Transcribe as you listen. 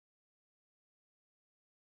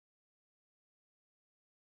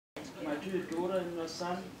my two daughter and my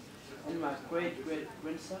son, and my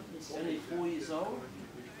great-grandson. He's only 4 years old.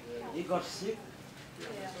 He got sick. The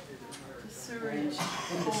sewage.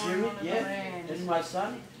 And the sewage, yeah. And my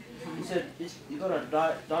son, he said, he got a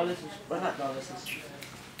dialysis, well not dialysis.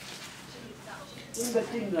 In the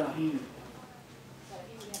thing now.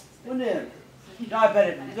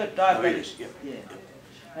 Diabetic, he got diabetes. Yeah.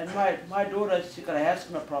 And my daughter, she got an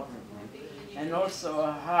asthma problem. And also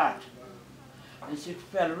a heart. And she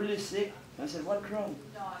felt really sick. I said, what's wrong?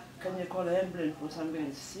 Can you call an ambulance for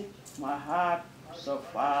something sick? My heart so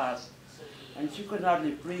fast. And she could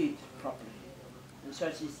hardly breathe properly. And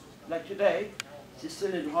so she's, like today, she's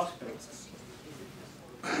still in hospital.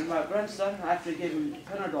 And my grandson, I have to give him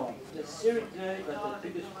Panadol. The serious day, but the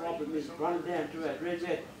biggest problem is run down to a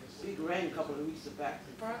red big rain a couple of weeks back.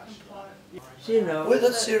 Where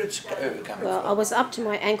does sewage coming from? Well, I was up to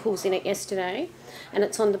my ankles in it yesterday, and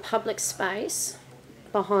it's on the public space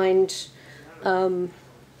behind, not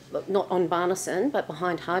on Barneson, but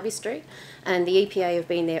behind Harvey Street, and the EPA have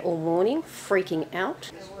been there all morning, freaking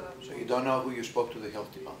out. So you don't know who you spoke to the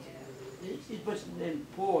health department? It was named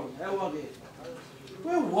Paul. How was it?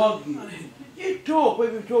 Where was you? You talk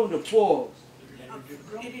when you're talking to Paul.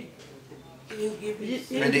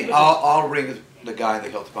 I'll ring the guy in the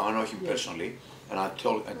health department. I know him personally, and I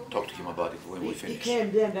talked to him about it when we finish. He came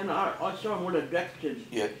down, then I saw him with a direction.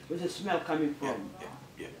 Yeah. Where's the smell coming from?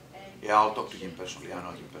 Yeah, I'll talk to him personally. I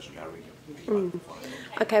know him personally. I'll ring him.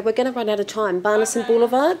 Okay, we're going to run out of time. Barneson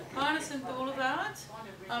Boulevard. Barneson Boulevard.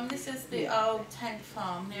 This is the old tank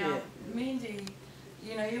farm. Now, Mindy,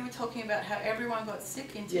 you know, you were talking about how everyone got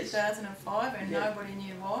sick in 2005 and nobody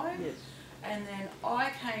knew why. Yes. And then I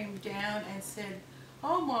came down and said,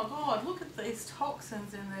 oh my God, look at these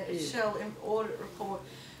toxins in the Shell audit report.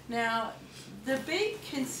 Now, the big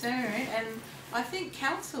concern, and I think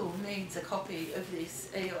council needs a copy of this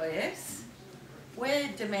EIS. We're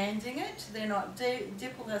demanding it. They're not.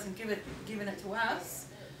 Dipple hasn't given it to us.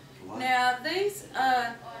 What? Now, these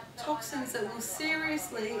are toxins that will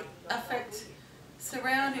seriously affect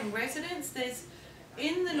surrounding residents. There's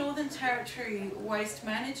in the Northern Territory Waste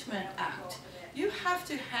Management Act, you have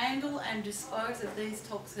to handle and dispose of these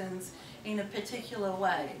toxins in a particular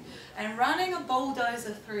way. And running a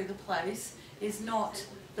bulldozer through the place is not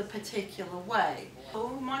the particular way.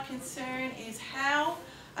 My concern is, how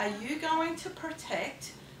are you going to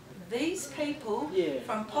protect these people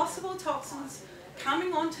from possible toxins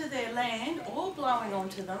coming onto their land or blowing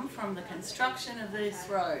onto them from the construction of this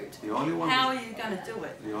road? How are you going to do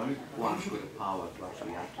it? The only ones with the power to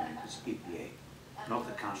actually act on it is EPA, not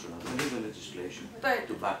the council. I don't need the legislation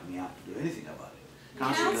to back me up to do anything about it.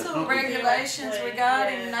 Council regulations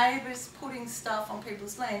regarding neighbours putting stuff on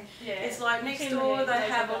people's land. It's like next door they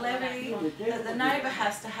have a levy that the neighbour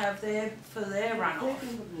has to have for their runoff.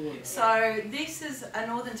 So this is a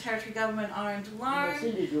Northern Territory government owned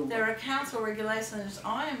loan. There are council regulations,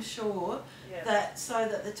 I am sure, that so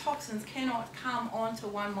that the toxins cannot come onto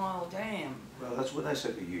 1 Mile Dam. Well, that's what I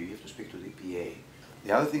said to you. You have to speak to the EPA.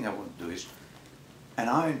 The other thing I want to do is, and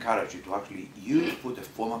I encourage you to actually, you put a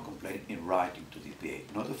formal complaint in writing to the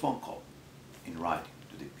EPA, not a phone call, in writing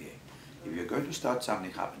to the EPA. If you're going to start something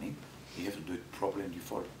happening, you have to do it properly in the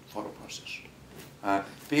thorough process.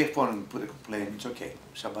 Pay a phone and put a complaint, it's okay.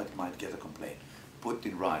 Somebody might get a complaint. Put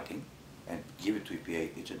it in writing and give it to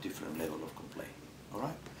EPA, it's a different level of complaint, all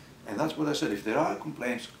right? And that's what I said, if there are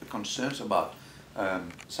complaints, concerns about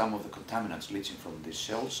some of the contaminants leaching from the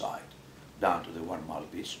Shell side down to the 1 Mile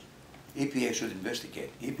beach, EPA should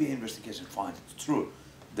investigate. EPA investigates and finds it's true.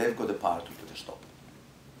 They've got the power to put a stop.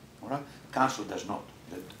 All right? Council does not.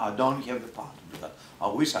 I don't have the power to do that. I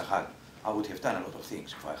wish I had. I would have done a lot of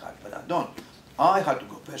things if I had, but I don't. I had to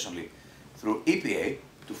go personally through EPA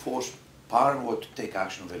to force Power and Water to take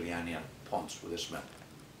action on the Lianian ponds with the smell,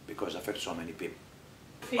 because it affects so many people.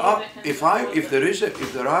 If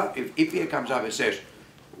EPA comes up and says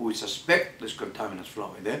we suspect there's contaminants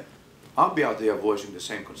flowing there, I'll be out there voicing the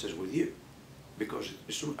same concerns with you, because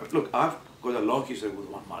look, I've got a long history with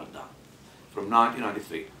 1 Mile Dam from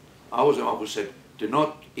 1993. I was the one who said, do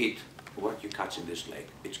not eat what you catch in this lake,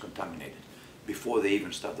 it's contaminated, before they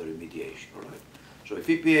even start the remediation, all right? So if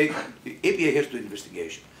EPA has to do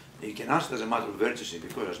investigation, you can ask as a matter of urgency,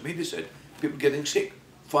 because as Mindy said, people getting sick,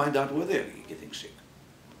 find out where they're getting sick,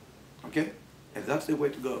 okay? And that's the way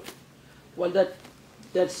to go. Well,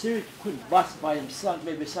 that sewage couldn't bust by himself,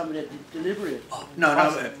 maybe somebody had to deliver it. Oh, no.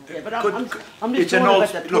 But I'm just talking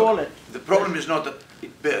about the toilet. The problem is not that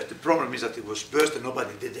it burst, the problem is that it was burst and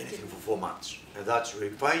nobody did anything for 4 months. And that's really,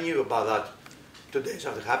 if I knew about that 2 days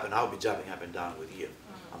after it happened, I'll be jumping up and down with you,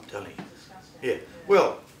 I'm telling you. Yeah,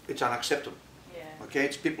 well, it's unacceptable. okay,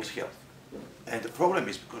 it's people's health. And the problem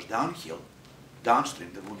is because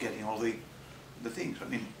downstream, that we're getting all the things. I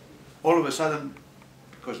mean, all of a sudden,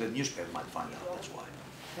 because the newspaper might find out, that's why.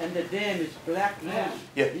 And the dam is black now.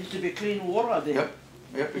 Yeah. It used to be clean water there. Yep,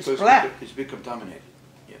 yep, because black. it's been contaminated.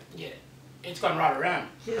 Yeah, it's gone right around.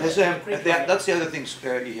 That's the other things you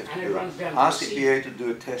have to And it do. runs down to Ask the sea. EPA to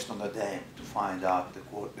do a test on the dam to find out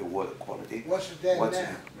the water quality. What's the dam What's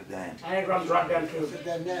now? the dam? And it runs right down to. What's the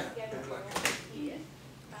dam now?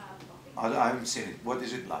 I haven't seen it. What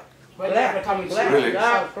is it like? Well, they're becoming Black, Really?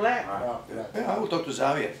 dark black. Yeah, I will talk to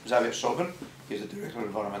Xavier. Xavier Sobin, he's the Director of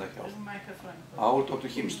Environmental Health. I will talk to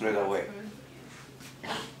him straight away.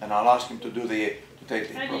 And I'll ask him to do to take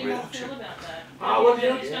the How do you appropriate all action. feel about that? Oh,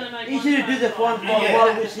 well, He's gonna make Easy to one do the phone phone call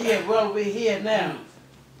Yeah. while we're here now.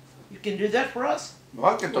 You can do that for us?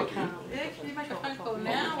 Well, I can talk to him. Yeah, can you make a phone call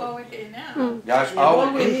now while we're here now? Guys, Yeah, I while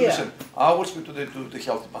will we're here. listen. I will speak to the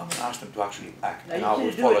health department, ask them to actually act, and I Now will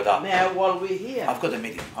you can follow do it it up. now while we're here. I've got a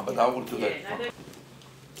meeting, but I will do that. Yeah, no,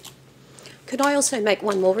 Could I also make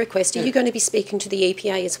one more request? Are you going to be speaking to the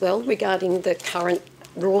EPA as well regarding the current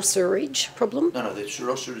raw sewerage problem? No, the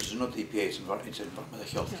raw sewage is not the EPA, it's environmental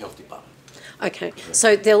health department. Okay,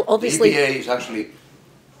 so they'll obviously... The EPA is actually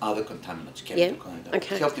other contaminants, Yeah, chemical contaminants.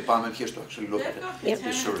 okay. Health department has to actually look They've at got Yep. the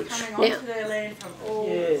contaminants sewage. coming Yeah. onto their land from all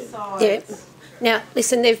Yeah. sides. Yeah. Now,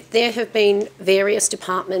 listen, there have been various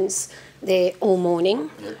departments there all morning,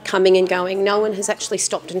 coming and going. No one has actually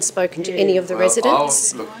stopped and spoken to any of the Well,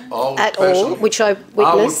 residents I'll at all, personally- which I I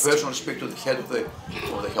will witnessed. personally speak to the head of the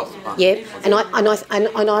health department. Yeah, and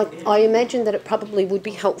I imagine that it probably would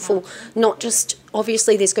be helpful, not just,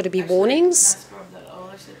 obviously there's got to be warnings, That's from the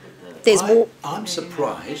ownership with the. there's I'm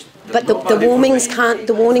surprised. that but the nobody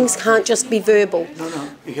warnings can't just be verbal, No,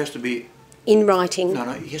 it has to be, in writing. no,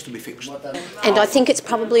 it has to be fixed. And I think it's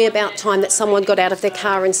probably about time that someone got out of their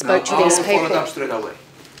car and spoke to I these will follow it people. up straight away.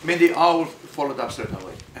 Mindy, I will follow it up straight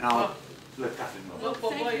away, and I'll let Catherine know. Well,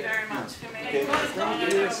 thank you very much for me. Okay.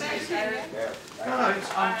 No, it's,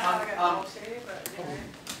 I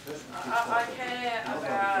care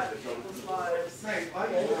about people's lives.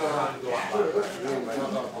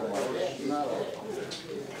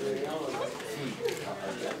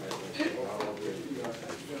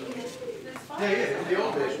 in the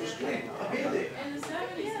old days it was clean. I've been there. In the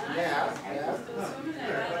 70s, Yeah. still swimming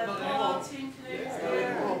there. The whole team canoes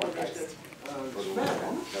there.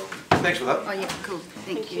 Thanks for that. Oh, yeah, cool.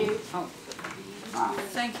 Thank you. Oh.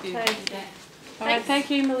 Thank you. All right, thank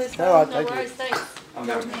you, Melissa. All right, No thank you. worries, thanks.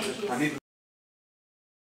 I need